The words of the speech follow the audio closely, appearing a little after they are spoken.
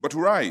but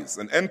rise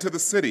and enter the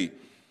city,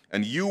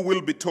 and you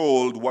will be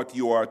told what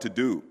you are to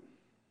do."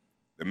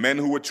 The men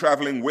who were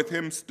traveling with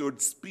him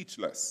stood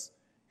speechless,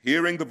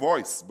 hearing the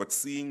voice, but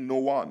seeing no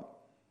one.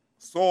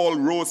 Saul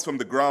rose from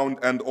the ground,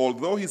 and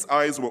although his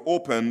eyes were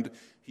opened,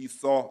 he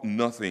saw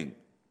nothing.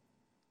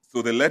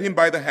 So they led him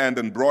by the hand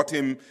and brought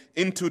him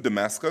into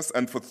Damascus,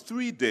 and for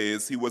 3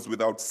 days he was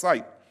without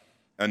sight,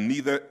 and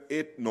neither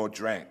ate nor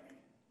drank.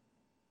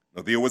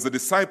 Now there was a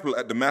disciple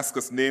at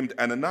Damascus named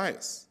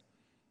Ananias.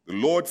 The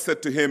Lord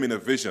said to him in a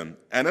vision,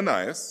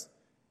 "Ananias,"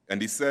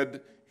 and he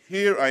said,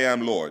 "Here I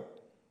am, Lord."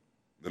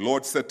 The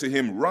Lord said to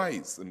him,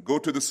 "Rise and go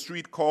to the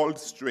street called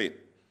Straight,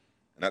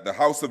 and at the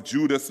house of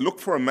Judas look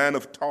for a man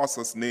of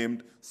Tarsus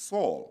named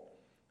Saul,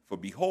 for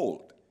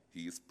behold,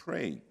 he is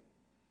praying.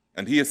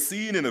 And he has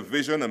seen in a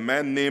vision a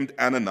man named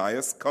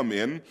Ananias come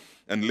in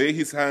and lay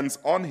his hands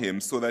on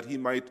him so that he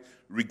might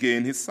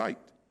regain his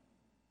sight."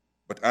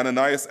 But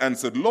Ananias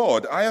answered,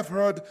 "Lord, I have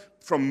heard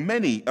from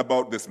many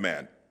about this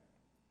man,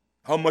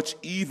 how much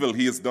evil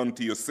he has done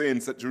to your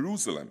saints at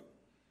Jerusalem.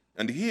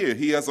 And here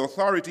he has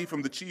authority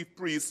from the chief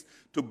priests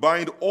to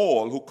bind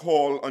all who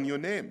call on your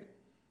name."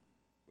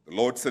 But the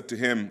Lord said to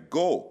him,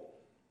 "Go,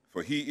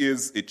 for he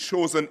is a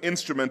chosen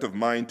instrument of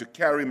mine to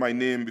carry my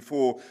name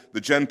before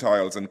the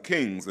Gentiles and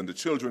kings and the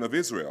children of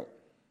Israel.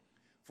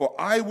 For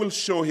I will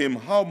show him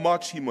how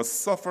much he must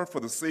suffer for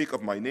the sake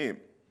of my name."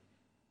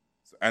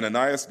 So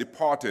Ananias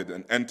departed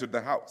and entered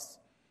the house.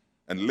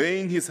 And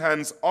laying his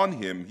hands on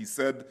him, he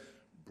said,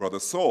 "Brother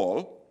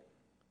Saul,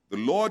 the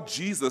Lord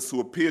Jesus,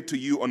 who appeared to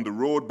you on the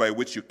road by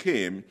which you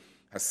came,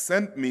 has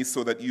sent me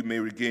so that you may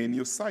regain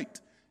your sight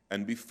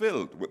and be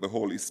filled with the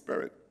Holy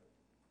Spirit."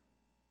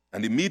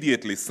 And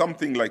immediately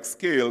something like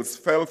scales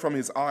fell from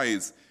his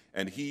eyes,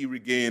 and he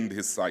regained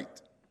his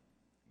sight.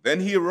 Then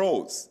he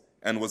arose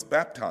and was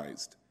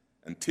baptized,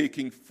 and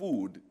taking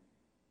food,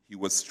 he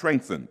was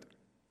strengthened.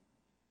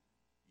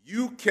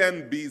 You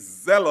can be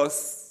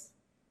zealous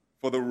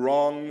for the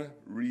wrong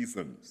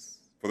reasons,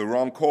 for the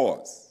wrong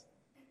cause.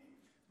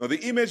 Now, the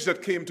image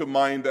that came to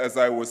mind as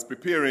I was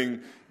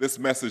preparing this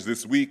message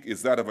this week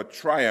is that of a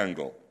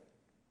triangle.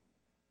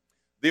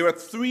 There are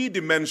 3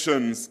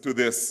 dimensions to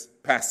this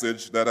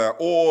passage that are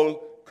all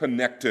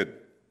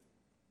connected,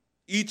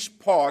 each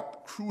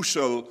part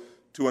crucial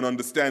to an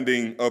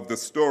understanding of the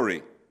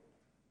story.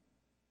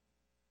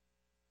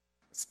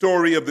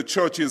 Story of the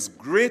church's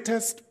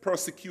greatest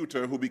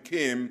persecutor who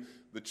became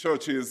the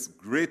church's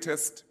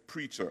greatest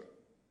preacher.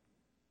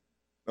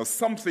 Now,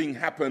 something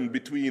happened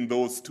between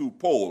those 2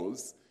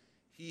 poles.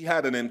 He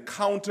had an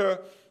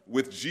encounter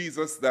with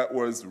Jesus that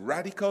was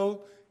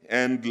radical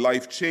and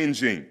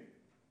life-changing.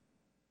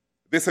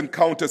 This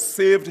encounter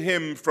saved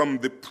him from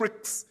the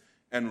pricks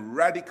and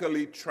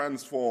radically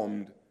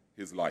transformed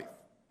his life.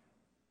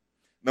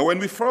 Now, when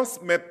we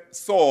first met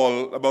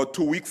Saul about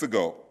 2 weeks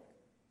ago,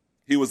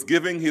 he was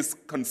giving his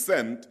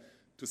consent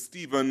to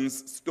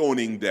Stephen's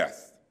stoning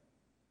death.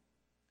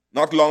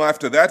 Not long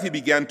after that, he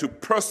began to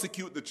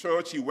persecute the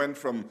church. He went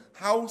from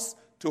house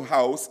to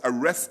house,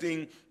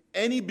 arresting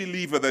any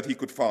believer that he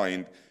could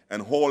find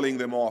and hauling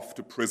them off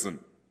to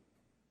prison.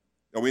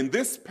 Now, in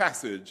this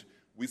passage,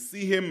 we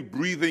see him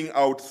breathing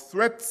out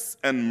threats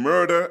and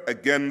murder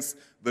against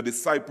the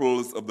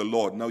disciples of the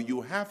Lord. Now,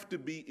 you have to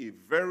be a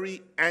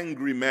very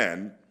angry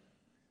man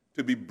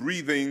to be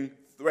breathing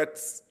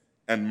threats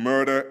and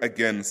murder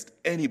against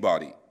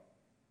anybody.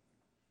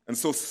 And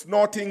so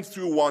snorting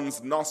through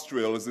one's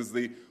nostrils is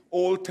the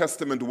Old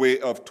Testament way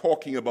of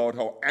talking about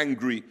how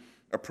angry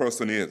a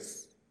person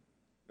is.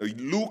 Now,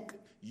 Luke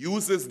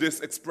uses this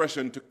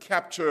expression to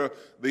capture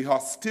the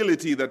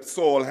hostility that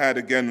Saul had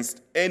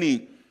against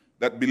any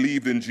that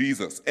believed in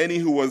Jesus, any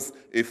who was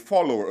a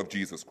follower of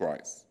Jesus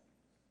Christ.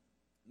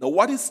 Now,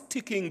 what is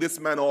ticking this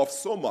man off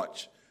so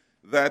much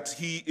that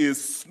he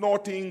is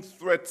snorting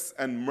threats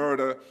and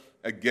murder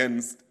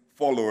against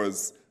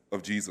followers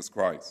of Jesus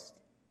Christ?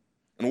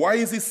 And why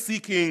is he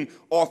seeking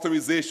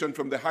authorization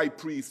from the high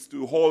priest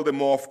to haul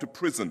them off to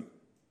prison?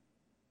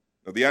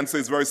 Now, the answer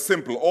is very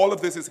simple. All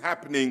of this is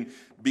happening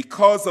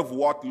because of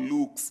what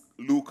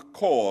Luke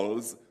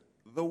calls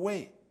the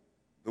way.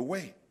 The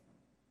way.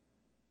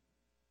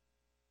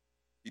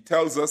 He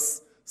tells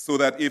us so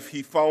that if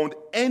he found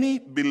any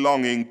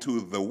belonging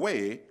to the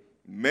way,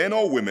 men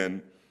or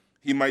women,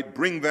 he might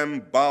bring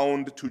them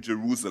bound to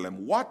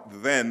Jerusalem. What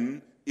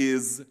then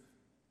is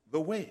the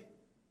way?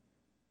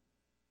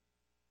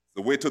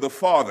 The way to the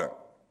Father.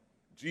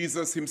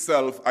 Jesus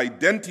himself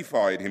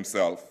identified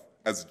himself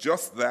as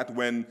just that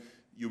when,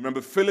 you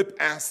remember, Philip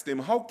asked him,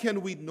 "How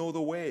can we know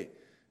the way?"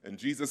 And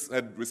Jesus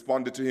had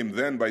responded to him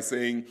then by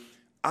saying,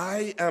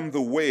 "I am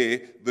the way,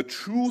 the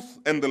truth,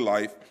 and the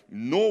life.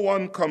 No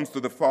one comes to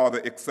the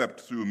Father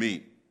except through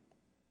me."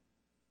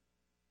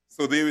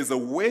 So there is a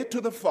way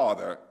to the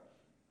Father,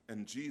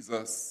 and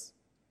Jesus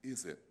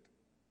is it.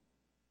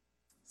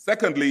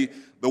 Secondly,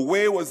 the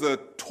way was a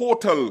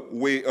total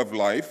way of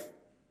life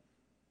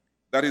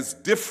that is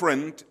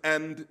different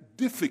and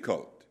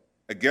difficult.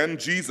 Again,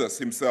 Jesus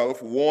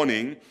himself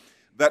warning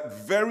that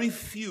very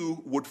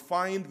few would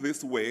find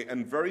this way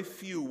and very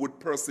few would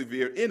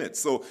persevere in it.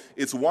 So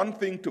it's one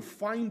thing to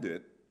find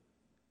it,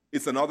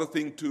 it's another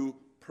thing to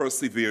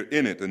persevere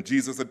in it. And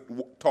Jesus had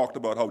talked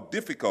about how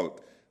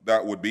difficult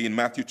that would be in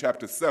Matthew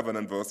chapter 7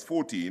 and verse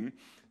 14.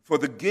 For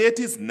the gate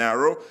is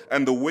narrow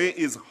and the way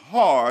is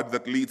hard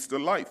that leads to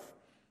life,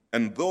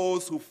 and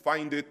those who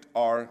find it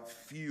are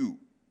few.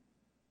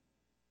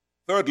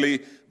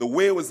 Thirdly, the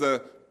way was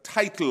a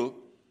title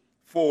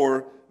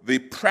for the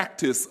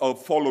practice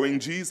of following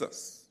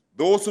Jesus.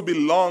 Those who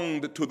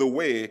belonged to the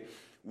way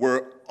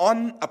were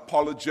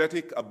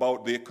unapologetic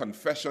about their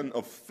confession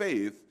of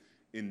faith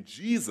in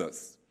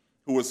Jesus,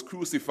 who was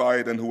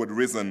crucified and who had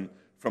risen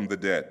from the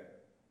dead.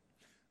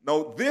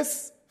 Now,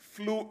 this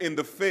flew in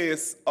the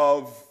face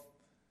of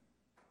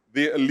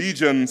their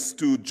allegiance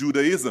to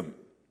Judaism,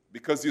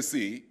 because you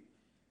see,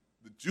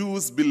 the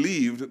Jews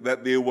believed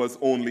that there was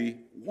only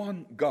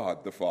one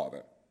God, the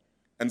Father.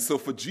 And so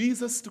for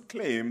Jesus to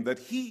claim that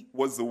he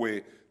was the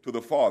way to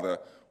the Father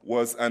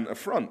was an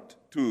affront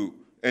to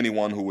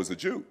anyone who was a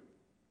Jew.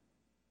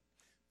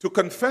 To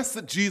confess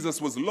that Jesus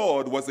was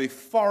Lord was a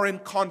foreign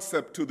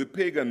concept to the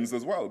pagans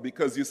as well,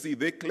 because you see,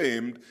 they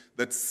claimed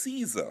that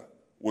Caesar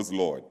was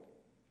Lord.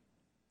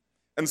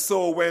 And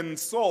so when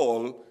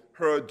Saul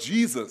heard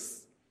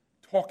Jesus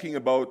talking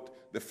about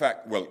the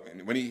fact, well,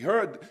 when he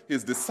heard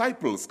his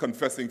disciples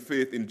confessing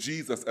faith in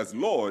Jesus as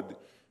Lord,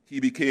 he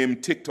became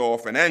ticked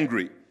off and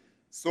angry,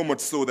 so much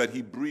so that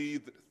he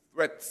breathed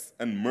threats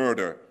and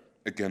murder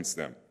against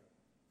them.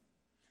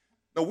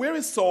 Now, where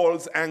is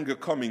Saul's anger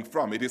coming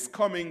from? It is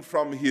coming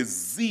from his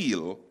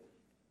zeal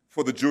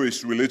for the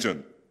Jewish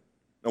religion.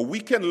 Now, we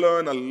can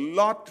learn a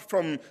lot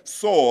from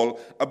Saul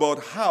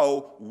about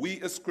how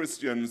we as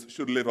Christians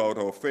should live out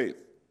our faith.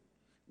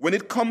 When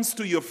it comes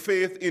to your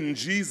faith in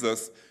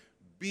Jesus,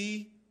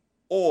 be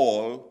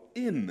all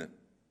in.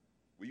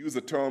 We use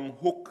the term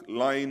hook,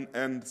 line,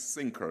 and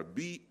sinker.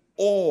 Be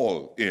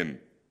all in.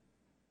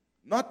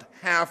 Not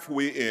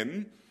halfway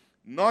in,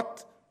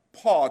 not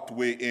part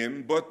way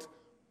in, but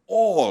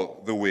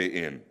all the way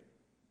in.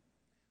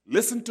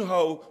 Listen to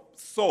how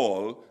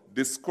Saul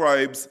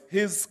describes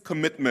his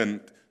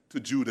commitment to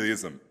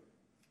Judaism.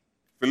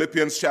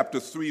 Philippians chapter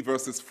 3,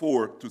 verses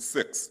 4 to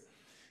 6.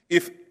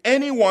 If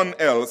anyone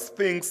else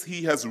thinks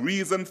he has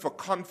reason for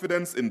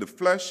confidence in the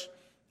flesh,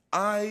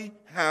 I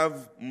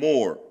have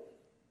more.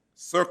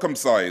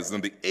 Circumcised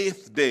on the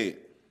 8th day,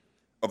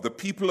 of the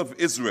people of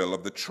Israel,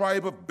 of the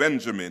tribe of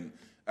Benjamin,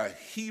 a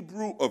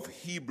Hebrew of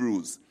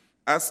Hebrews,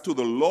 as to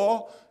the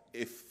law,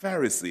 a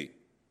Pharisee,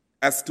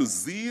 as to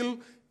zeal,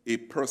 a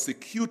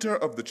persecutor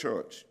of the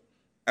church,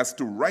 as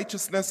to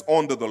righteousness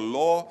under the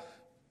law,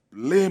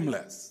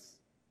 blameless.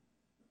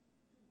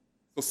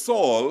 So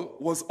Saul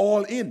was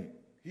all in.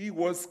 He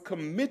was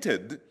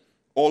committed,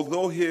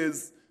 although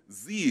his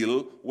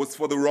zeal was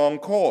for the wrong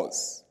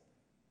cause.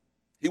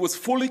 He was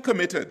fully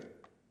committed,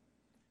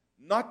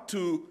 not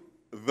to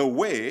the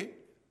way,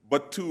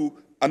 but to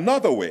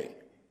another way,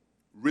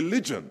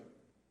 religion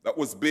that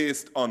was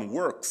based on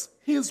works,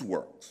 his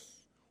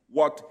works,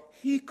 what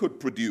he could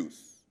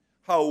produce,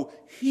 how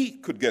he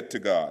could get to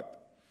God,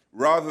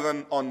 rather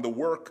than on the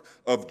work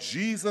of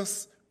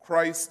Jesus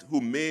Christ,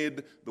 who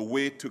made the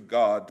way to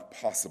God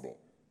possible.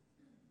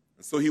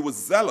 And so he was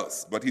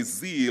zealous, but his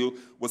zeal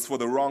was for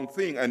the wrong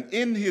thing. And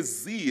in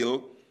his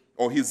zeal,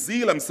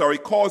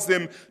 caused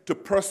him to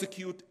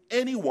persecute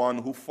anyone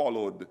who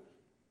followed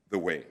the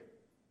way.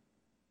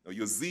 Now,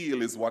 your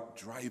zeal is what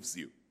drives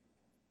you.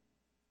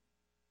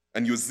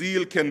 And your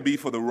zeal can be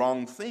for the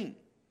wrong thing.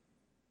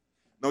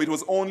 Now, it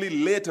was only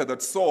later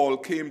that Saul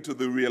came to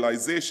the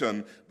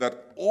realization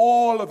that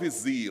all of his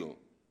zeal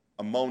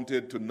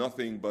amounted to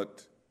nothing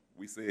but,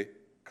 we say,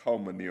 cow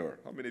manure.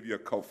 How many of you are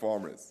cow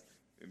farmers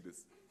in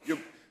this?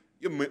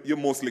 You're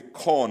mostly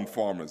corn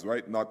farmers,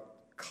 right? Not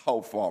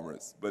cow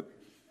farmers. But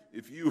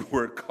if you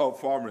were cow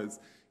farmers,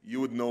 you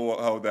would know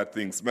how that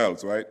thing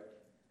smells, right?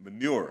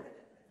 Manure.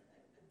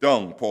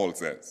 Dung, Paul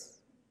says.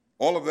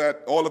 All of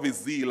that, all of his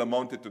zeal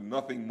amounted to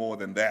nothing more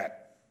than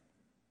that.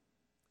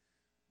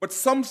 But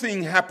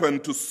something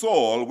happened to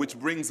Saul, which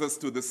brings us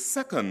to the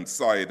second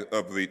side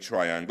of the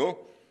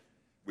triangle,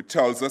 which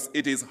tells us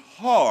it is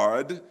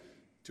hard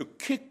to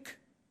kick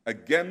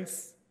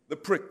against the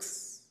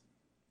pricks.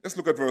 Let's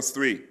look at verses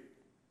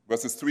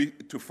 3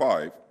 to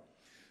 5.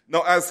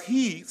 Now, as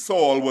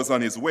Saul, was on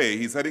his way,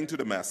 he's heading to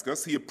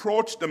Damascus, he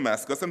approached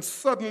Damascus, and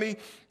suddenly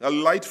a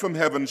light from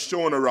heaven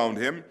shone around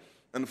him,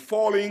 and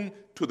falling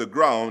to the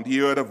ground, he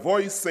heard a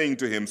voice saying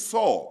to him,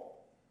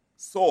 Saul,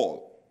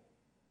 Saul,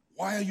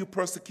 why are you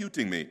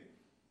persecuting me?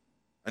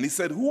 And he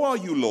said, who are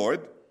you,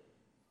 Lord?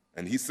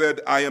 And he said,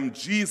 I am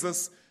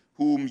Jesus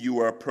whom you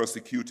are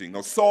persecuting.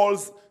 Now,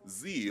 Saul's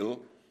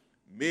zeal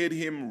made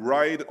him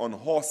ride on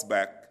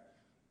horseback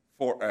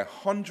for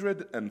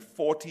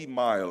 140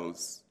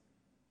 miles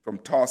from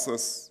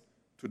Tarsus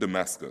to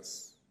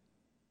Damascus.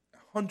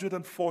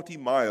 140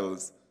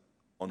 miles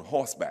on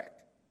horseback.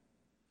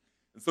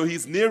 And so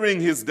he's nearing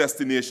his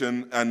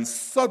destination, and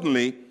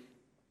suddenly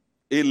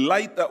a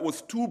light that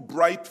was too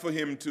bright for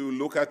him to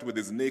look at with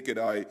his naked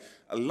eye.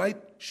 A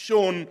light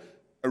shone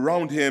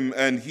around him,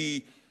 and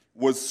he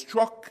was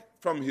struck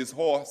from his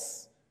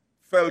horse,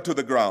 fell to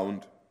the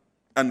ground,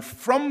 and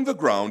from the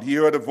ground he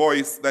heard a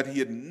voice that he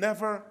had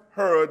never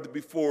heard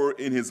before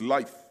in his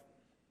life.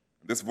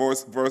 This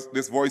voice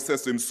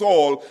says to him,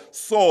 Saul,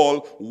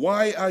 Saul,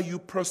 why are you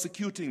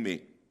persecuting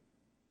me?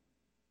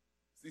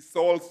 See,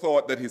 Saul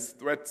thought that his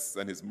threats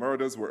and his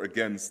murders were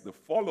against the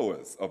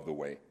followers of the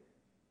way.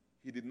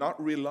 He did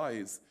not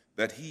realize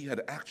that he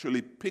had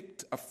actually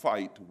picked a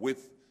fight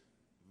with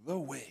the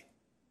way,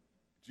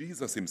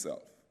 Jesus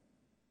himself.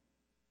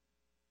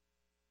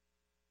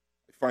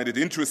 I find it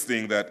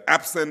interesting that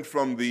absent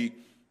from the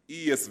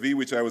ESV,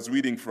 which I was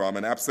reading from,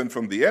 and absent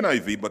from the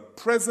NIV, but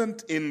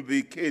present in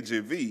the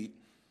KJV,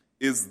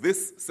 is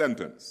this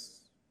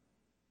sentence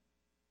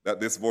that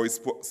this voice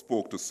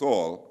spoke to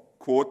Saul,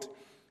 quote,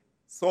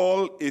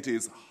 Saul, it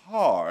is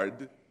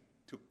hard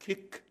to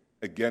kick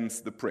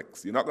against the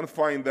pricks. You're not going to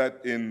find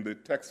that in the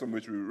text from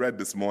which we read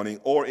this morning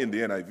or in the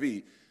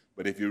NIV,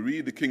 but if you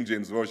read the King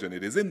James Version,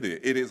 it is in there.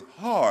 It is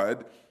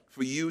hard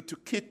for you to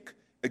kick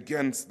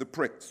against the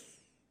pricks.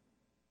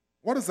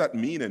 What does that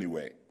mean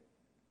anyway?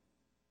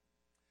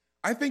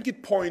 I think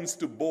it points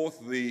to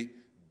both the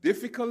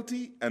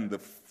difficulty and the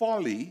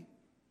folly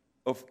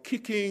of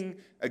kicking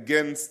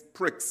against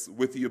pricks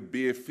with your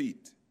bare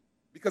feet.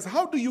 Because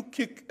how do you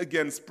kick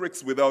against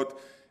pricks without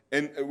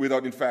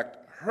in fact,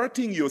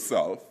 hurting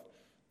yourself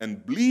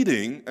and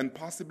bleeding and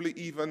possibly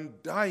even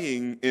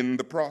dying in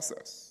the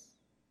process?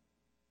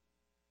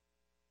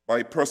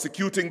 By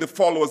persecuting the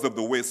followers of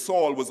the way,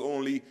 Saul was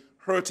only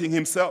hurting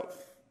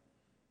himself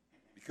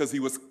because he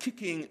was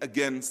kicking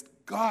against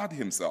God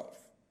himself.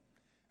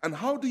 And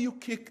how do you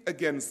kick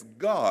against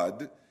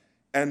God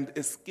and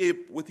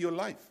escape with your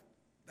life?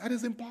 That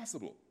is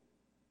impossible.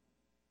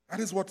 That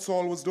is what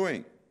Saul was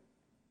doing.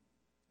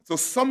 So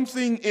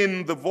something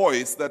in the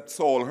voice that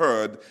Saul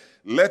heard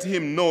let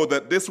him know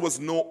that this was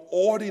no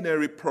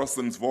ordinary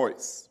person's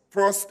voice.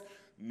 First,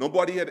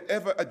 nobody had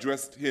ever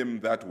addressed him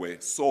that way,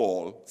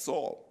 Saul,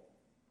 Saul.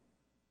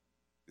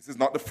 This is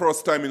not the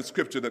first time in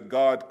Scripture that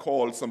God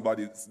called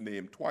somebody's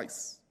name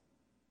twice.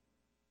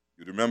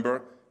 You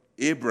remember?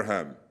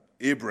 Abraham,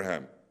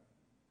 Abraham,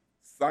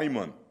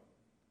 Simon,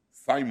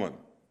 Simon,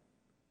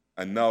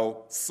 and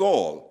now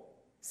Saul,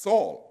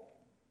 Saul.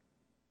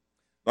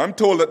 Now, I'm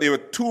told that there are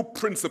two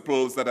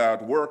principles that are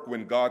at work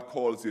when God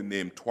calls your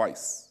name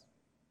twice.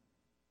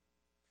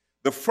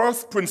 The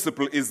first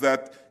principle is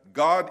that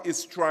God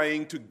is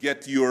trying to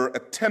get your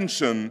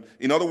attention.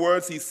 In other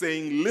words, he's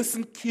saying,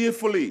 listen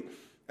carefully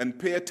and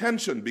pay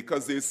attention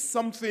because there's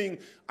something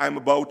I'm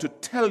about to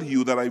tell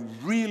you that I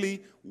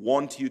really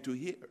want you to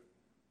hear.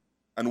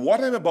 And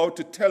what I'm about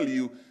to tell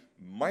you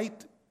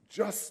might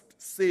just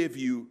save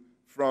you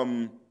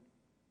from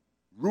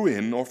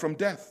ruin or from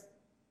death.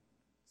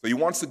 So he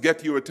wants to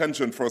get your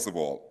attention, first of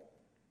all.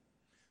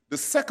 The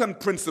second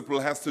principle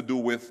has to do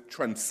with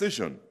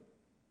transition.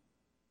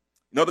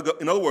 In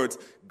other words,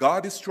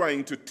 God is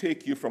trying to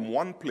take you from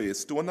one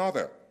place to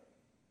another.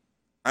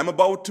 I'm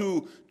about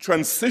to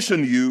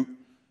transition you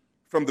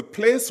from the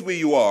place where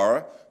you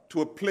are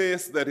to a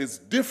place that is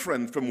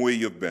different from where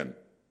you've been.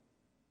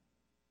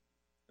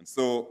 And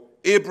so,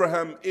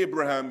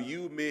 Abraham,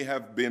 you may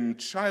have been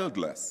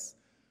childless,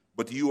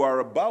 but you are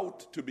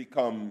about to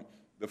become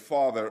the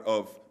father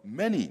of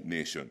many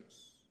nations.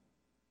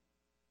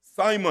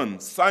 Simon,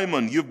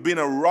 Simon, you've been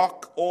a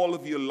rock all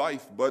of your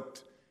life,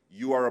 but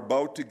you are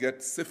about to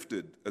get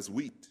sifted as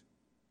wheat.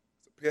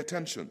 So pay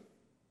attention.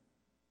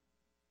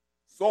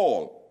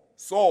 Saul,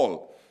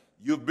 Saul,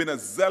 you've been a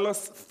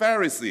zealous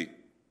Pharisee.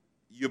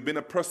 You've been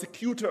a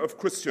persecutor of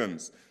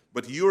Christians,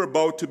 but you're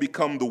about to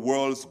become the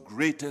world's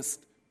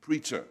greatest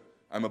preacher.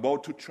 I'm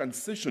about to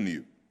transition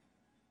you.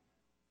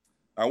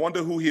 I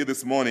wonder who here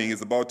this morning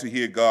is about to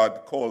hear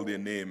God call their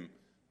name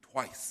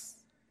twice.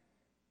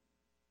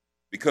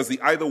 Because he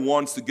either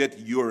wants to get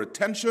your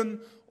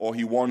attention or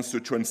he wants to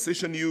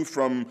transition you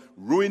from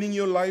ruining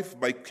your life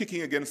by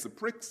kicking against the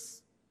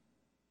pricks,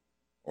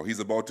 or he's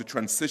about to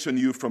transition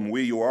you from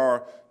where you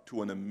are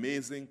to an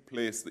amazing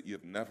place that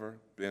you've never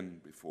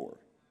been before.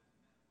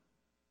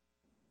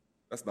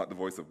 That's not the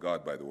voice of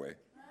God, by the way.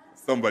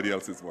 It's somebody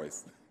else's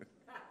voice.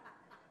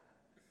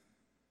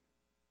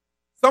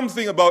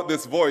 Something about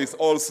this voice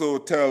also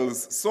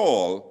tells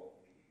Saul,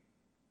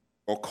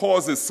 or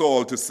causes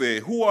Saul to say,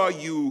 "Who are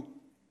you,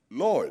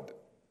 Lord?"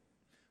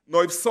 Now,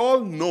 if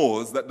Saul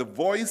knows that the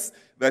voice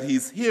that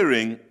he's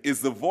hearing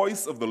is the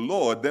voice of the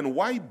Lord, then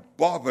why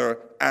bother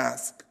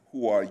ask,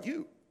 "Who are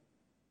you?"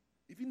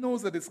 If he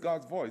knows that it's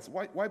God's voice,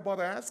 why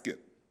bother ask it?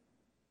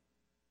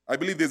 I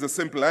believe there's a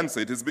simple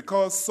answer. It is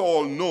because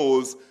Saul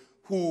knows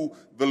who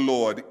the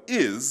Lord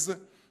is,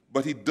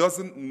 but he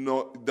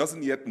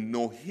doesn't yet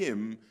know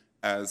him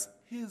as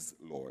his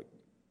Lord.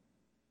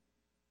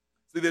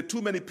 See, there are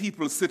too many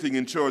people sitting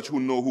in church who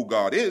know who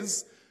God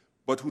is,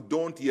 but who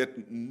don't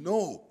yet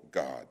know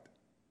God.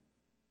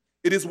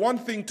 It is one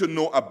thing to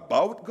know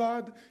about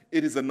God.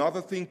 It is another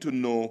thing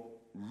to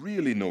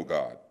really know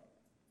God.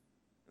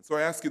 So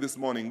I ask you this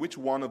morning, which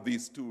one of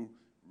these two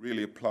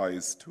really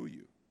applies to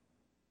you?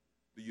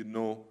 Do you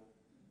know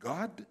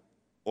God,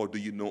 or do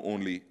you know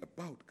only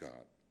about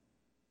God?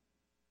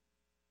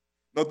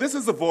 Now, this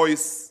is how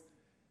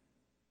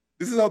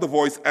the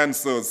voice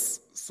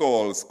answers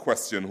Saul's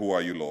question, "Who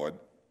are you, Lord?"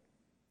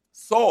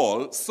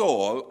 "Saul,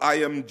 Saul,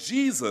 I am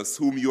Jesus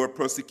whom you are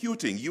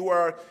persecuting. You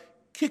are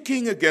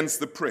kicking against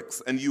the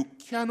pricks, and you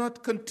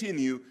cannot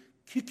continue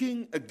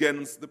kicking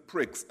against the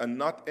pricks and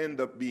not end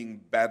up being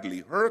badly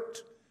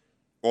hurt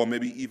or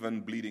maybe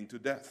even bleeding to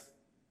death.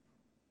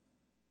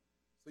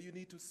 So you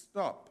need to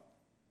stop,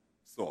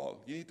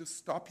 Saul. You need to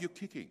stop your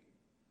kicking.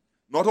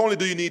 Not only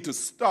do you need to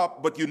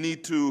stop, but you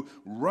need to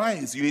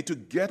rise. You need to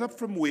get up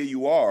from where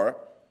you are.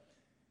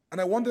 And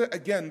I wonder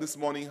again this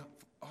morning,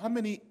 how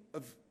many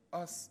of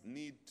us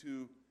need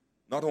to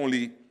not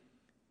only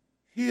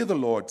hear the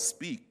Lord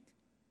speak,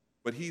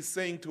 but he's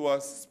saying to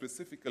us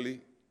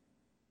specifically,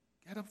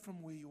 get up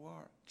from where you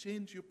are.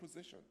 Change your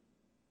position.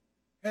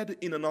 Head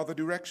in another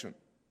direction.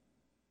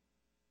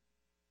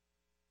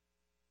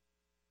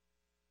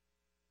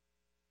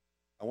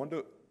 I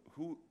wonder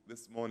who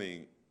this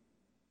morning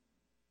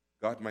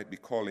God might be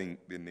calling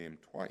their name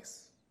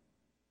twice.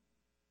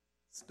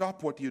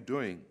 Stop what you're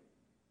doing.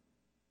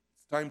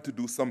 It's time to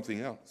do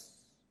something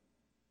else.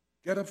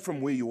 Get up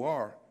from where you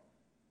are.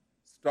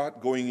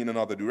 Start going in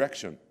another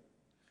direction.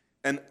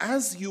 And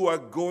as you are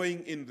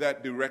going in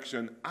that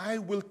direction, I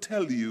will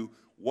tell you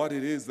what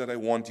it is that I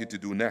want you to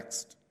do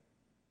next.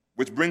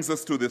 Which brings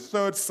us to the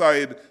third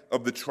side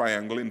of the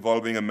triangle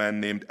involving a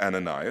man named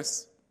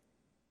Ananias.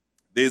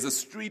 There's a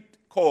street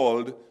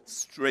called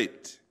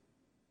Straight.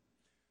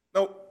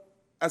 Now,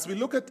 as we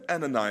look at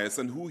Ananias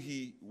and who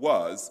he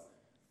was,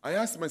 I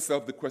asked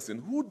myself the question,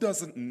 who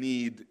doesn't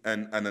need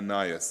an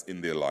Ananias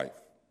in their life?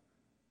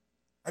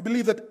 I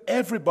believe that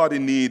everybody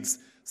needs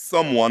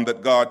someone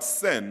that God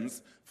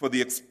sends for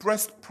the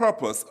expressed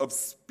purpose of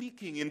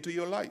speaking into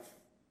your life,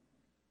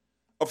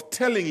 of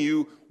telling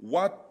you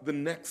what the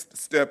next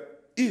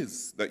step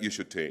is that you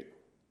should take,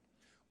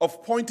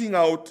 of pointing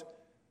out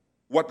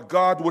what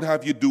God would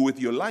have you do with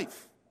your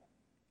life,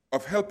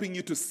 of helping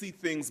you to see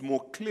things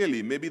more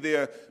clearly. Maybe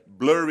they're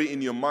blurry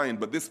in your mind,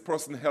 but this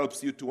person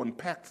helps you to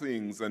unpack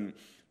things and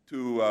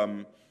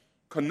to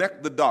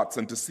connect the dots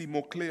and to see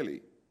more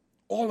clearly.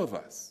 All of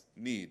us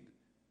need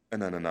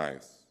an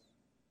Ananias.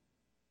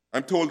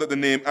 I'm told that the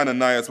name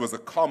Ananias was a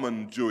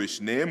common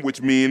Jewish name,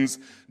 which means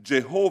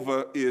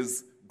Jehovah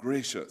is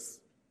gracious.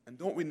 And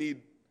don't we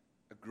need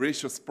a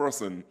gracious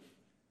person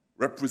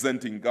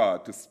representing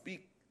God to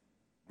speak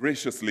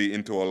graciously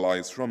into our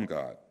lives from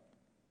God?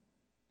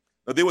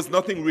 Now, there was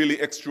nothing really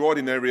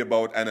extraordinary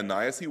about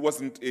Ananias. He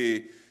wasn't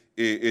a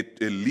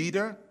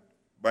leader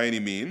by any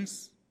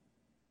means.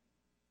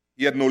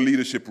 He had no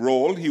leadership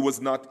role. He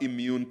was not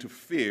immune to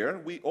fear.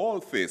 We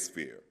all face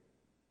fear.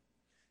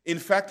 In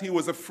fact, he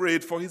was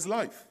afraid for his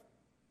life.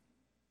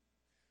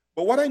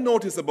 But what I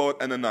notice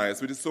about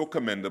Ananias, which is so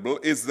commendable,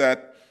 is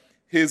that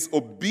his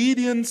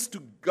obedience to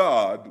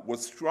God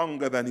was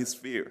stronger than his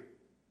fear.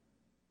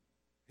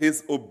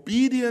 His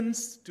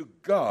obedience to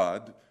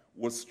God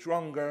was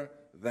stronger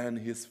than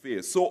his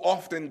fear. So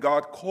often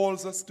God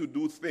calls us to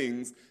do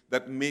things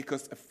that make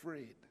us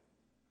afraid.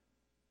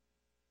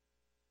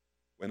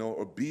 When our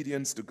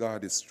obedience to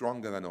God is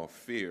stronger than our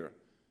fear,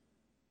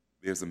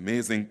 there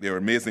are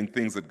amazing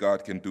things that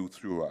God can do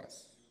through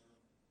us.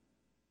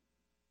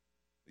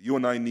 You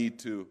and I need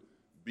to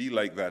be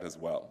like that as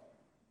well.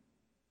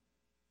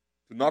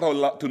 To not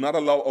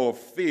allow our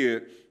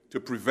fear to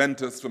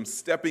prevent us from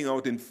stepping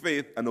out in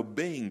faith and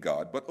obeying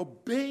God, but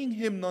obeying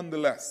him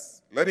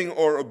nonetheless, letting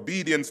our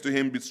obedience to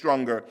him be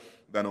stronger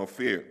than our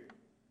fear.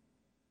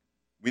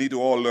 We need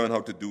to all learn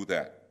how to do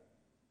that.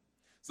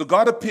 So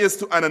God appears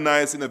to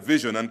Ananias in a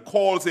vision and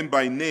calls him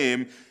by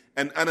name,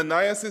 and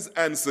Ananias'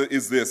 answer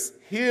is this: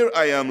 "Here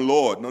I am,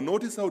 Lord." Now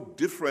notice how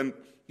different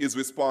his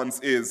response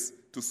is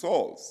to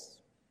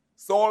Saul's.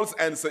 Saul's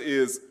answer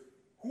is,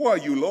 "Who are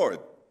you, Lord?"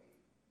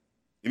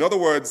 In other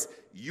words,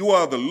 you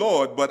are the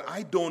Lord, but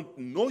I don't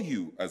know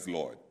you as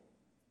Lord.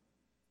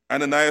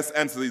 Ananias'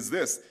 answer is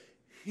this: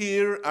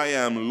 "Here I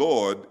am,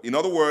 Lord." In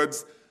other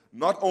words,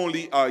 not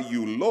only are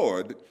you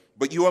Lord,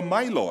 but you are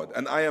my Lord,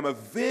 and I am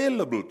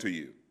available to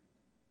you.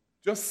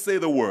 Just say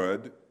the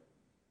word,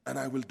 and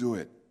I will do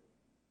it.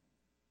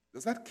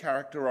 Does that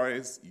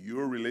characterize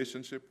your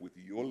relationship with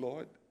your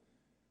Lord?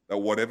 That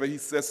whatever he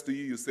says to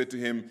you, you say to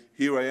him,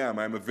 "Here I am.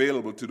 I'm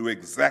available to do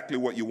exactly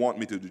what you want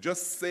me to do.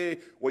 Just say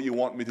what you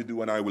want me to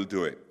do, and I will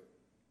do it.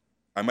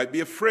 I might be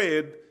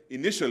afraid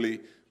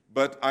initially,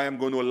 but I am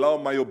going to allow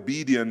my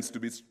obedience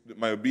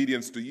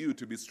to you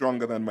to be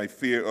stronger than my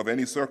fear of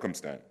any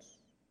circumstance."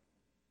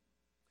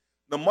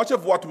 Now, much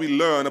of what we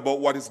learn about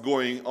what is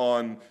going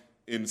on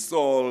in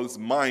Saul's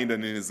mind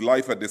and in his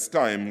life at this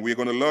time, we're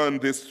going to learn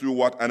this through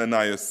what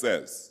Ananias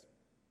says.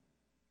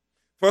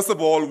 First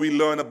of all, we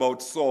learn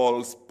about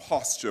Saul's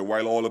posture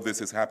while all of this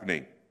is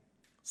happening.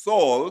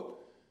 Saul,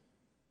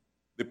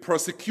 the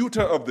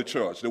persecutor of the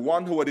church, the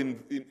one who had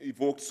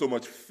evoked so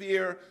much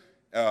fear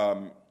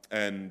and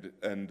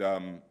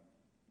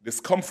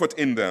discomfort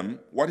in them,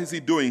 what is he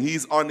doing?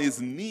 He's on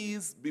his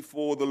knees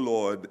before the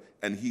Lord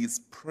and he's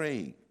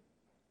praying.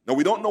 Now,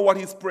 we don't know what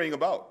he's praying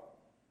about,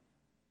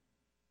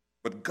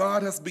 but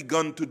God has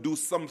begun to do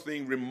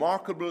something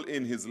remarkable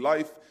in his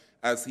life.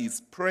 As he's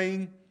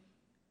praying,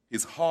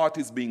 his heart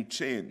is being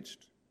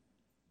changed.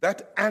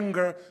 That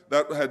anger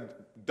that had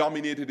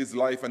dominated his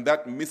life and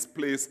that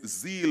misplaced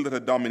zeal that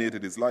had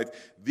dominated his life,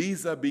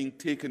 these are being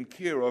taken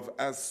care of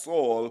as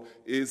Saul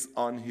is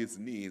on his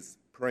knees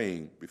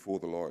praying before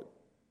the Lord.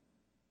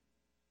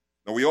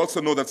 Now, we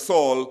also know that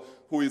Saul,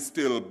 who is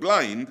still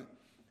blind,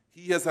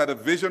 he has had a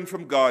vision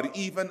from God,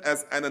 even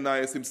as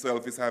Ananias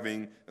himself is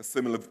having a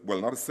similar,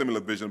 well, not a similar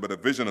vision, but a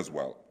vision as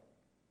well.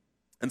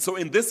 And so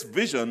in this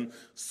vision,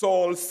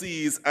 Saul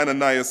sees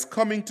Ananias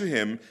coming to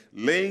him,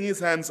 laying his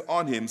hands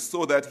on him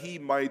so that he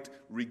might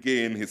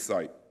regain his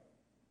sight.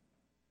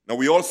 Now,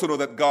 we also know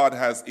that God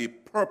has a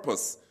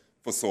purpose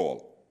for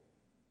Saul.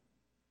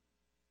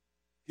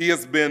 He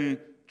has been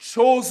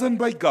chosen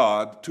by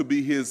God to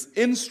be his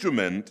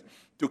instrument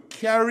to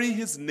carry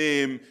his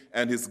name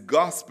and his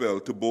gospel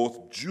to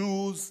both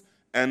Jews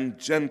and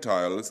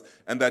Gentiles,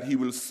 and that he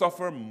will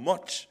suffer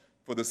much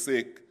for the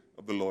sake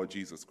of the Lord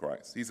Jesus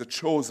Christ. He's a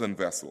chosen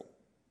vessel.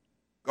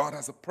 God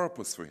has a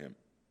purpose for him.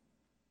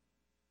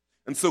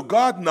 And so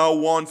God now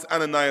wants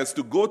Ananias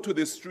to go to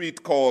this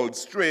street called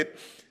Straight,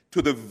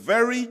 to the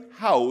very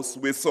house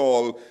where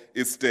Saul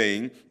is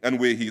staying and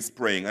where he's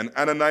praying. And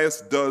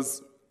Ananias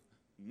does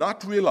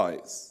not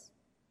realize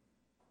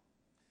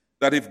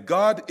that if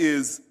God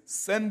is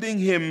sending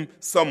him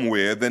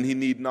somewhere, then he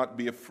need not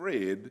be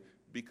afraid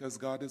because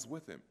God is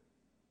with him.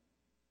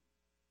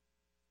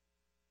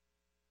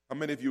 How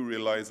many of you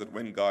realize that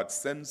when God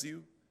sends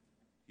you,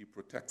 he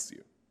protects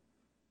you?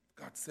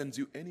 God sends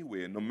you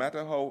anywhere, no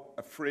matter how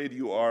afraid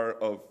you are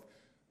of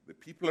the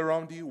people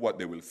around you, what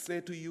they will say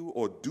to you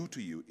or do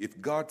to you.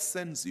 If God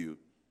sends you,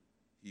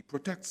 he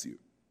protects you.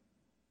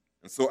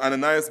 And so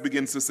Ananias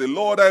begins to say,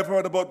 Lord, I've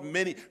heard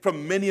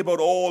from many about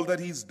all that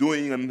he's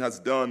doing and has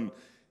done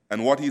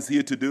and what he's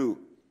here to do.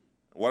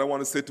 What I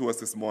want to say to us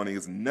this morning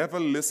is never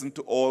listen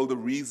to all the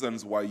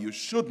reasons why you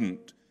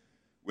shouldn't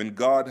when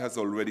God has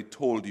already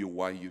told you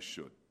why you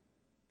should.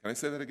 Can I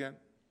say that again?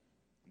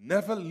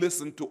 Never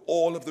listen to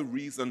all of the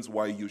reasons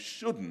why you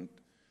shouldn't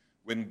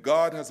when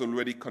God has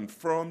already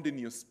confirmed in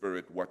your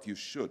spirit what you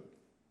should.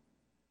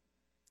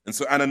 And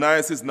so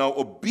Ananias is now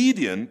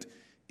obedient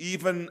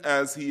even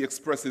as he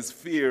expresses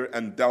fear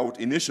and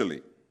doubt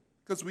initially.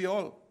 Because we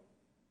all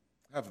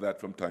have that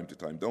from time to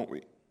time, don't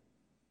we?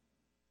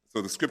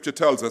 So the scripture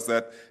tells us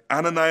that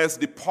Ananias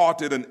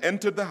departed and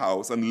entered the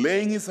house, and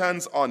laying his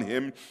hands on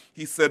him,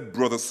 he said,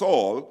 Brother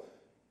Saul,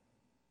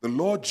 the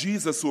Lord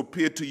Jesus who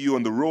appeared to you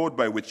on the road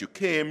by which you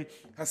came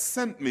has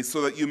sent me so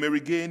that you may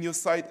regain your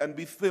sight and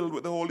be filled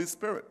with the Holy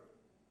Spirit.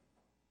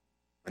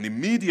 And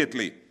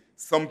immediately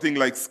something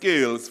like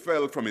scales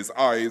fell from his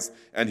eyes,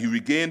 and he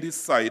regained his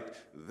sight.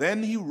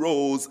 Then he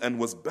rose and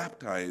was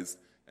baptized,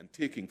 and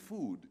taking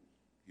food,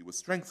 he was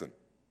strengthened.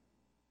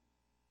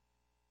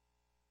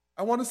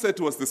 I want to say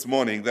to us this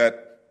morning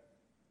that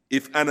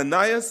if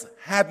Ananias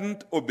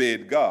hadn't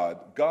obeyed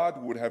God,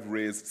 God would have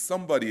raised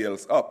somebody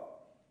else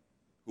up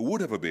who would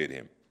have obeyed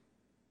him.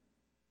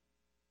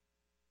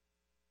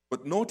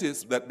 But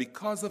notice that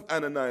because of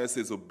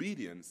Ananias'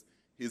 obedience,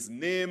 his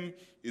name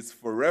is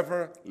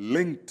forever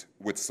linked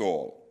with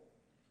Saul.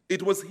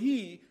 It was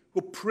he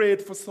who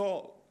prayed for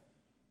Saul.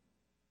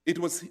 It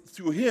was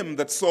through him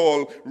that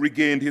Saul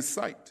regained his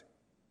sight.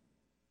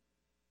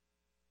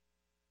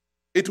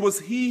 It was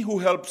he who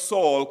helped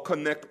Saul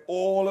connect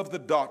all of the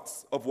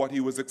dots of what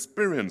he was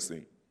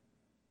experiencing.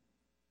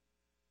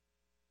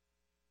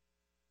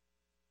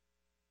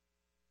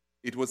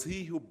 It was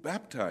he who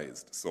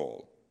baptized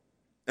Saul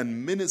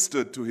and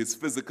ministered to his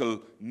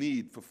physical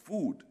need for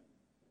food.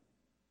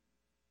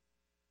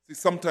 See,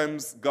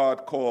 sometimes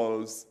God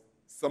calls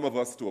some of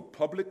us to a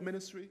public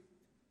ministry.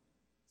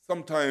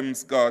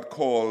 Sometimes God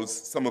calls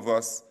some of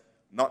us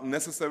not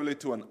necessarily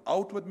to an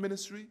outward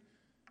ministry,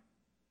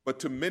 but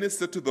to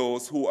minister to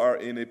those who are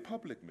in a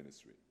public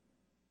ministry.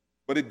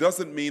 But it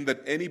doesn't mean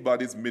that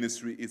anybody's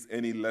ministry is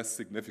any less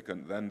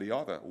significant than the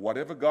other.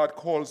 Whatever God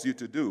calls you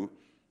to do,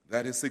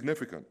 that is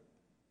significant.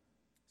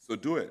 So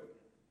do it.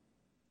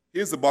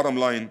 Here's the bottom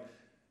line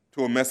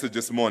to a message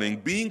this morning.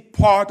 Being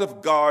part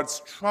of God's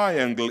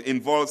triangle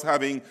involves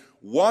having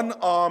one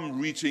arm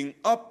reaching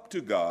up to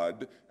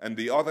God and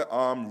the other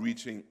arm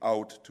reaching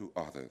out to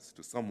others,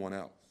 to someone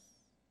else.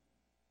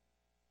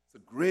 It's a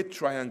great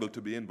triangle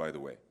to be in, by the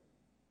way.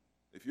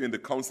 If you're in the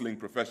counseling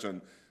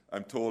profession,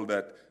 I'm told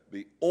that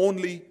the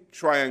only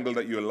triangle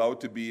that you're allowed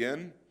to be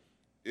in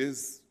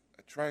is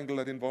a triangle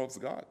that involves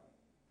God.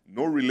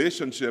 No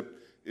relationship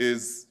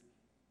that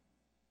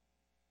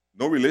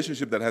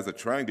has a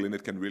triangle in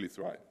it can really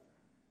thrive.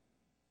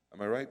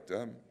 Am I right,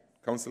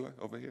 counselor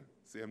over here?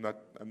 See, I'm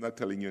not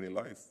telling you any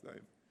lies.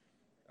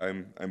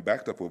 I'm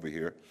backed up over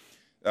here.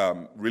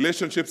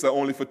 Relationships are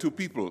only for two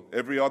people.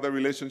 Every other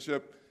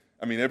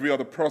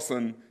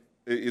person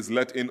is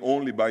let in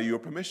only by your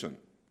permission.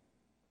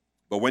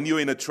 But when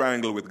you're in a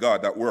triangle with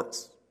God, that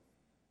works.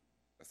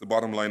 the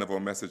bottom line of our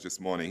message this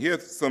morning.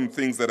 Here's some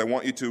things that I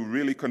want you to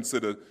really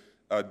consider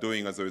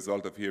doing as a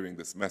result of hearing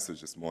this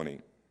message this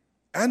morning.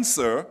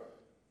 Answer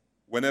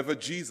whenever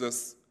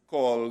Jesus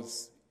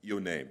calls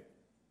your name.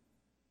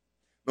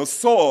 Now,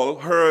 Saul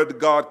heard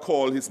God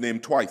call his name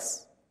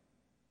twice.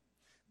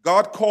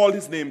 God called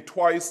his name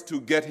twice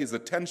to get his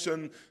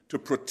attention, to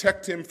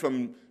protect him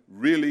from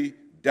really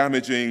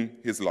damaging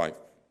his life,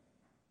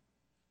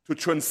 to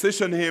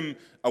transition him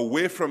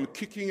away from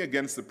kicking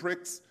against the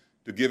pricks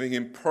to giving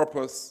him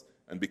purpose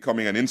and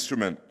becoming an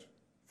instrument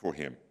for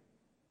him.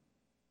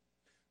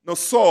 Now,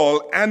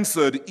 Saul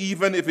answered,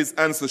 even if his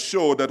answer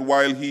showed that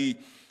while he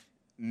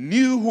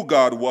knew who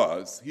God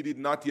was, he did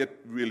not yet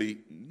really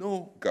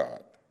know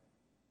God.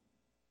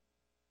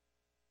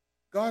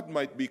 God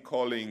might be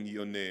calling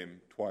your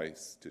name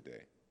twice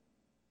today.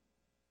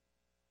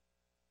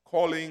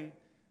 Calling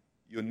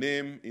your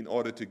name in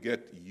order to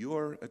get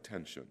your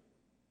attention.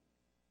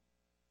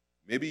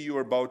 Maybe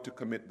you're about to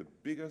commit the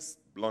biggest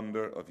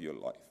blunder of your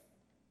life.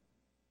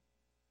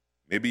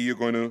 Maybe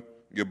you're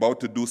about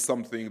to do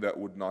something that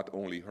would not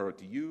only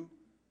hurt you,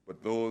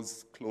 but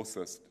those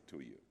closest to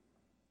you.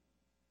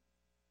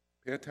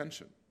 Pay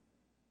attention.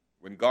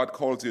 When God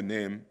calls your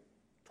name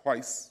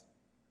twice,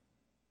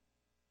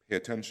 pay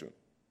attention.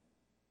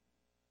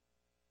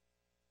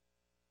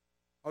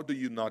 How do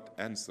you not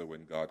answer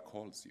when God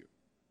calls you?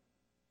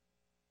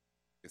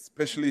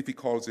 Especially if he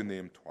calls your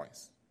name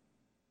twice.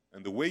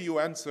 And the way you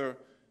answer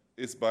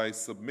is by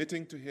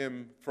submitting to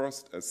him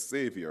first as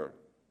Savior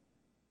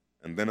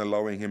and then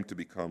allowing him to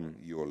become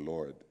your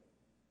Lord.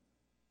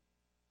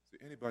 Is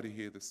there anybody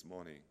here this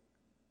morning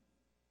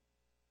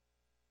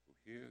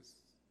who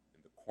hears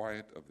in the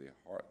quiet of their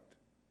heart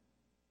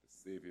the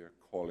Savior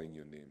calling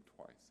your name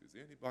twice? Is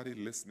there anybody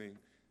listening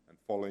and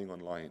following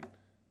online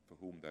for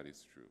whom that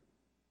is true?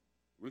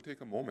 We'll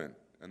take a moment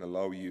and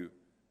allow you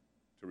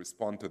to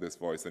respond to this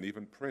voice and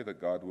even pray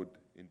that God would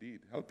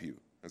indeed help you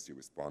as you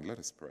respond. Let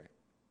us pray.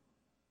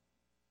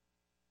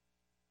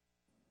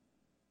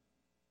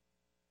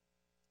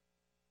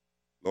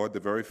 Lord, the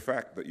very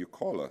fact that you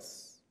call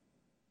us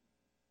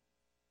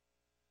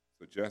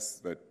suggests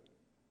that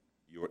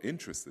you are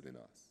interested in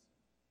us.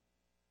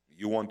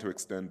 You want to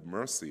extend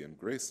mercy and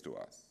grace to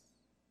us.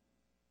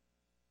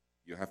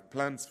 You have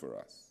plans for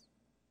us.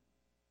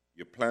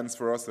 Your plans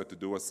for us are to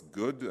do us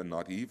good and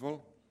not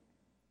evil,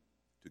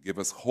 to give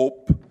us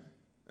hope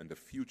and a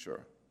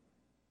future.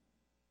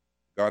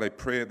 God, I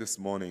pray this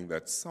morning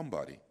that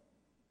somebody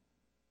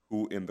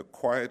who in the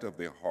quiet of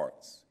their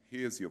hearts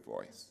hears your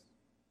voice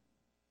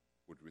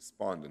would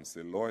respond and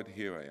say, Lord,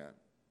 here I am.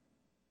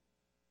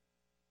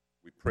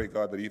 We pray,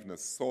 God, that even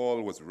as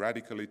Saul was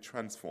radically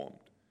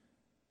transformed,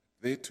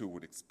 they too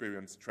would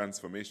experience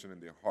transformation in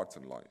their hearts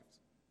and lives.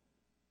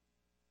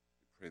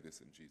 We pray this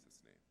in Jesus'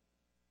 name.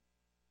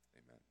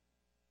 Amen.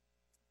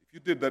 If you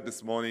did that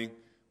this morning,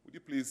 would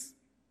you please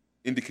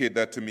indicate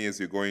that to me as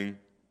you're going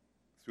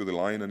through the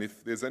line? And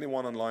if there's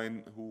anyone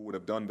online who would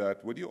have done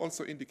that, would you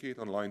also indicate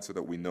online so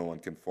that we know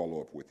and can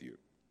follow up with you?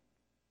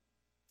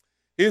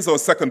 Here's our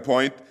second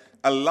point.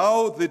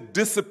 Allow the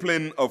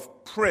discipline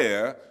of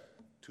prayer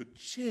to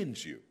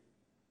change you.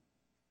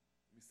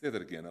 Let me say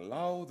that again.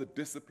 Allow the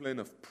discipline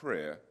of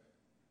prayer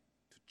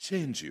to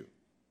change you.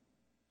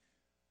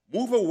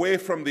 Move away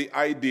from the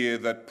idea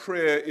that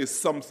prayer is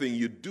something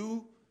you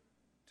do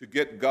to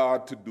get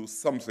God to do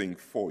something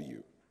for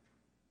you,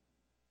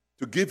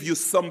 to give you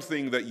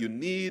something that you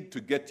need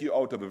to get you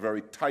out of a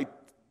very tight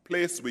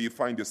place where you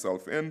find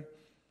yourself in.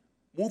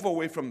 Move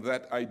away from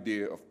that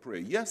idea of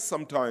prayer. Yes,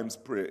 sometimes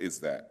prayer is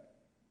that.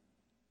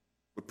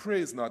 But prayer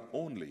is not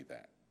only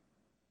that.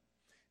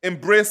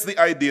 Embrace the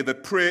idea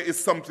that prayer is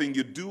something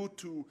you do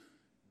to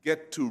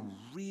get to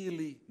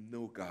really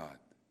know God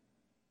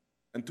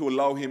and to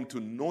allow him to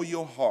know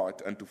your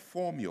heart and to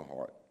form your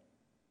heart,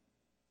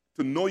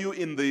 to know you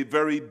in the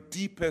very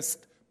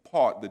deepest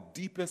part, the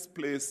deepest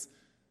place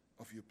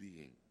of your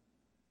being.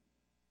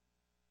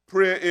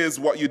 Prayer is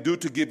what you do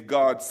to give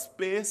God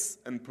space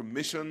and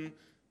permission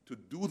to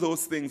do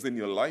those things in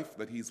your life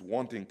that he's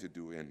wanting to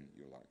do in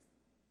your life.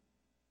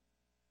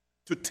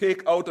 To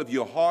take out of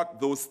your heart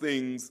those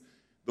things,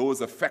 those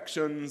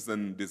affections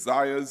and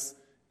desires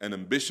and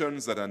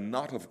ambitions that are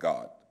not of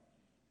God,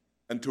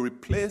 and to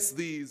replace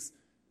these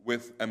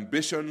with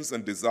ambitions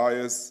and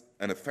desires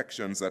and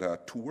affections that are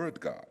toward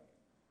God.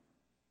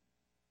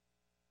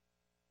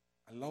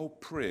 Allow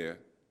prayer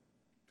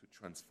to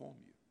transform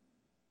you.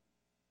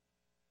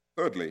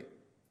 Thirdly,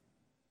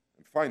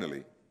 and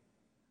finally,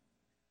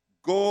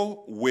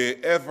 go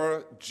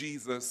wherever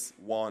Jesus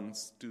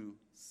wants to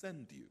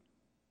send you.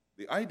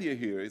 The idea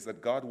here is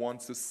that God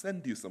wants to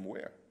send you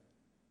somewhere.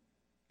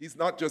 He's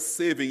not just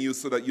saving you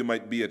so that you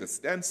might be at a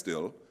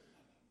standstill,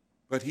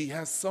 but he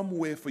has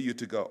somewhere for you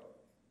to go.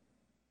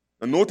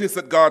 And notice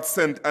that God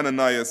sent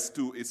Ananias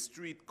to a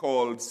street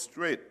called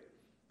Straight.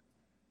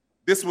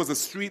 This was a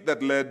street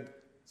that led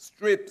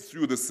straight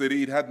through the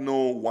city. It had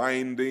no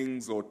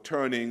windings or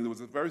turnings. It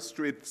was a very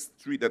straight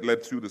street that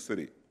led through the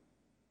city.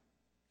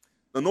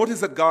 Now notice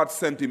that God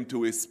sent him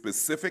to a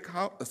specific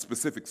house, a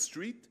specific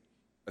street,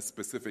 a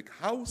specific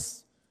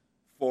house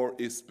for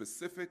a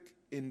specific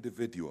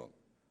individual.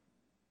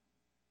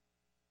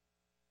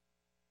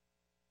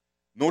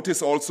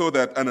 Notice also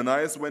that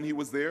Ananias, when he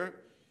was there,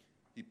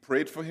 he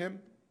prayed for him.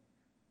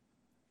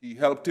 He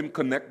helped him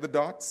connect the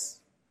dots.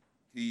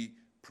 He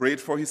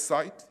prayed for his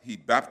sight. He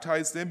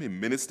baptized him. He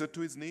ministered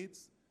to his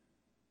needs.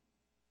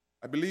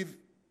 I believe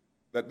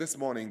that this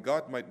morning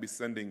God might be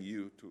sending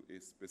you to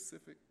a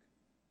specific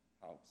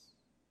house,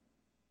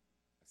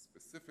 a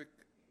specific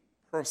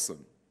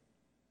person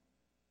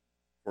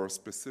for a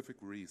specific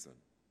reason.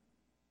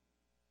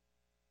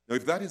 Now,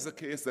 if that is the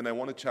case, then I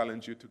want to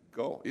challenge you to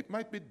go. It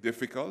might be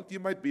difficult. You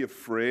might be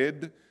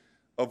afraid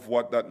of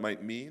what that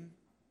might mean,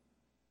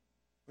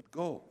 but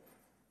go.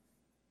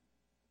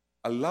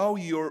 Allow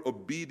your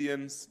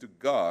obedience to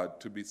God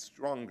to be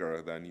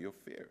stronger than your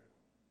fear.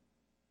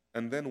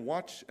 And then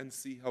watch and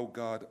see how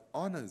God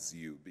honors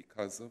you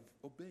because of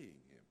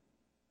obeying Him.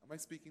 Am I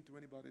speaking to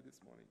anybody this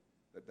morning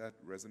that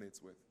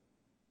resonates with?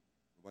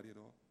 Nobody at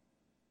all?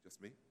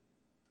 Just me?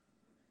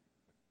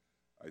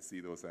 I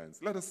see those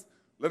hands. Let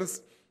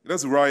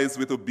us rise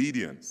with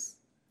obedience.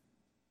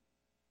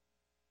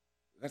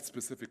 That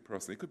specific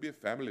person, it could be a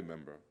family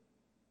member,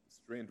 a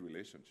strained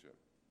relationship.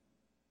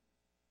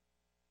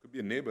 It could be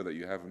a neighbor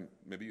that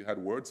maybe you had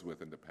words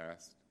with in the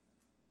past.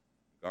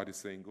 God is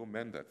saying, go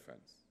mend that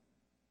fence.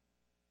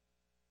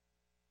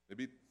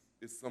 Maybe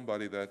it's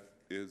somebody that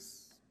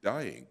is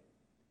dying.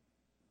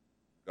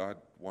 God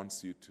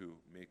wants you to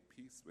make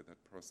peace with that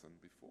person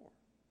before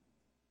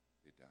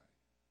they die.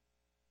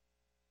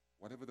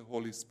 Whatever the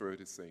Holy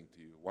Spirit is saying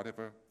to you,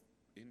 whatever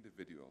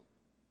individual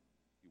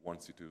He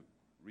wants you to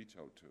reach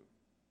out to,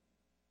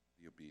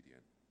 be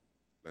obedient.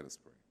 Let us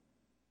pray.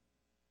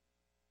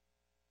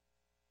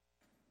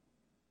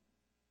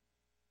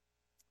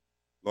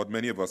 Lord,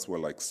 many of us were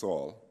like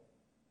Saul,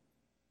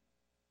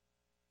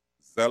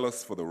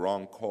 zealous for the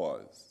wrong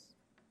cause,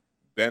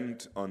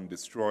 bent on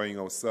destroying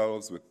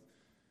ourselves with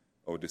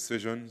our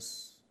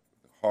decisions,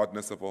 the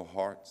hardness of our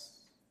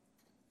hearts.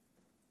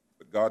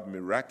 But God,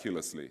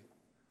 miraculously,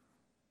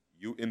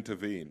 you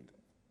intervened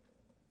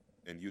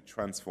and you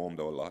transformed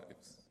our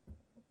lives.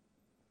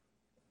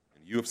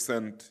 And you have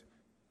sent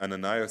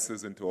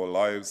Ananiases into our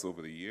lives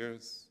over the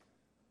years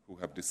who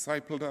have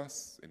discipled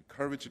us,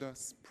 encouraged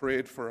us,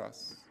 prayed for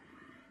us,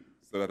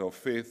 so that our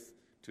faith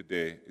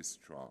today is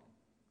strong.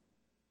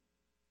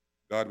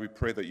 God, we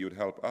pray that you would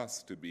help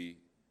us to be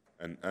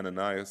an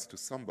Ananias to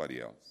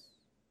somebody else.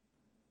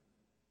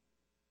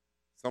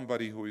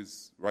 Somebody who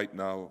is right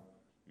now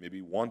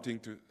maybe wanting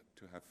to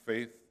have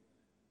faith,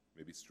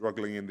 maybe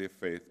struggling in their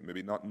faith,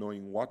 maybe not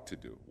knowing what to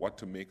do, what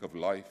to make of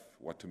life,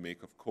 what to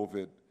make of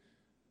COVID,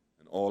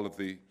 and all of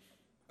the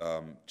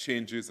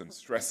changes and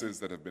stresses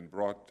that have been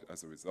brought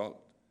as a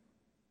result.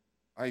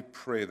 I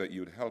pray that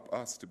you'd help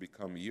us to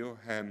become your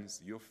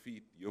hands, your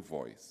feet, your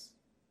voice.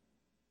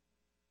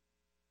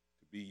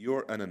 To be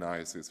your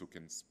Ananiases who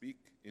can speak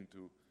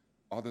into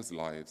others'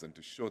 lives and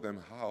to show them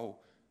how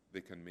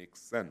they can make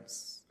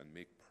sense and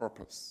make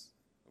purpose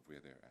of where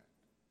they're at.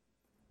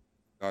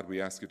 God,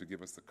 we ask you to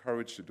give us the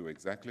courage to do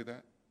exactly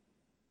that.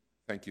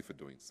 Thank you for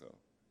doing so.